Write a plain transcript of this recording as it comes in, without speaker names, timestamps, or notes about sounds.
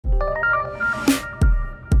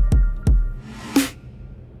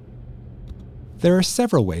There are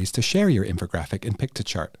several ways to share your infographic in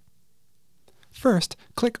Piktochart. First,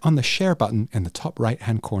 click on the Share button in the top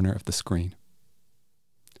right-hand corner of the screen.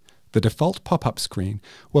 The default pop-up screen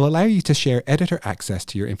will allow you to share editor access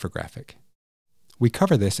to your infographic. We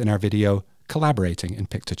cover this in our video, Collaborating in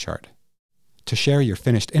Piktochart. To share your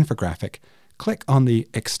finished infographic, click on the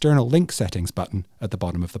External Link Settings button at the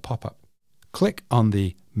bottom of the pop-up. Click on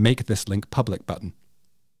the Make this link public button.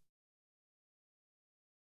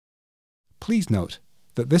 Please note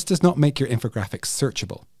that this does not make your infographic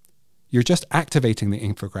searchable. You're just activating the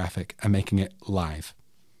infographic and making it live.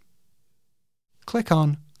 Click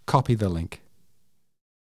on Copy the link.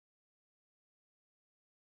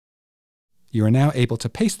 You are now able to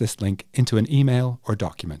paste this link into an email or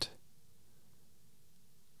document.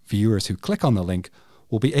 Viewers who click on the link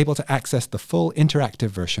will be able to access the full interactive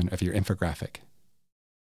version of your infographic.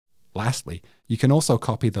 Lastly, you can also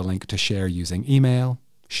copy the link to share using email,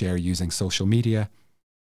 share using social media,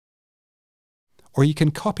 or you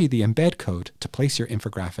can copy the embed code to place your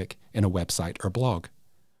infographic in a website or blog.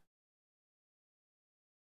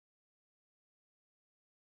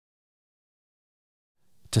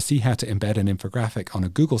 To see how to embed an infographic on a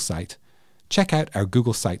Google site, check out our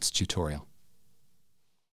Google Sites tutorial.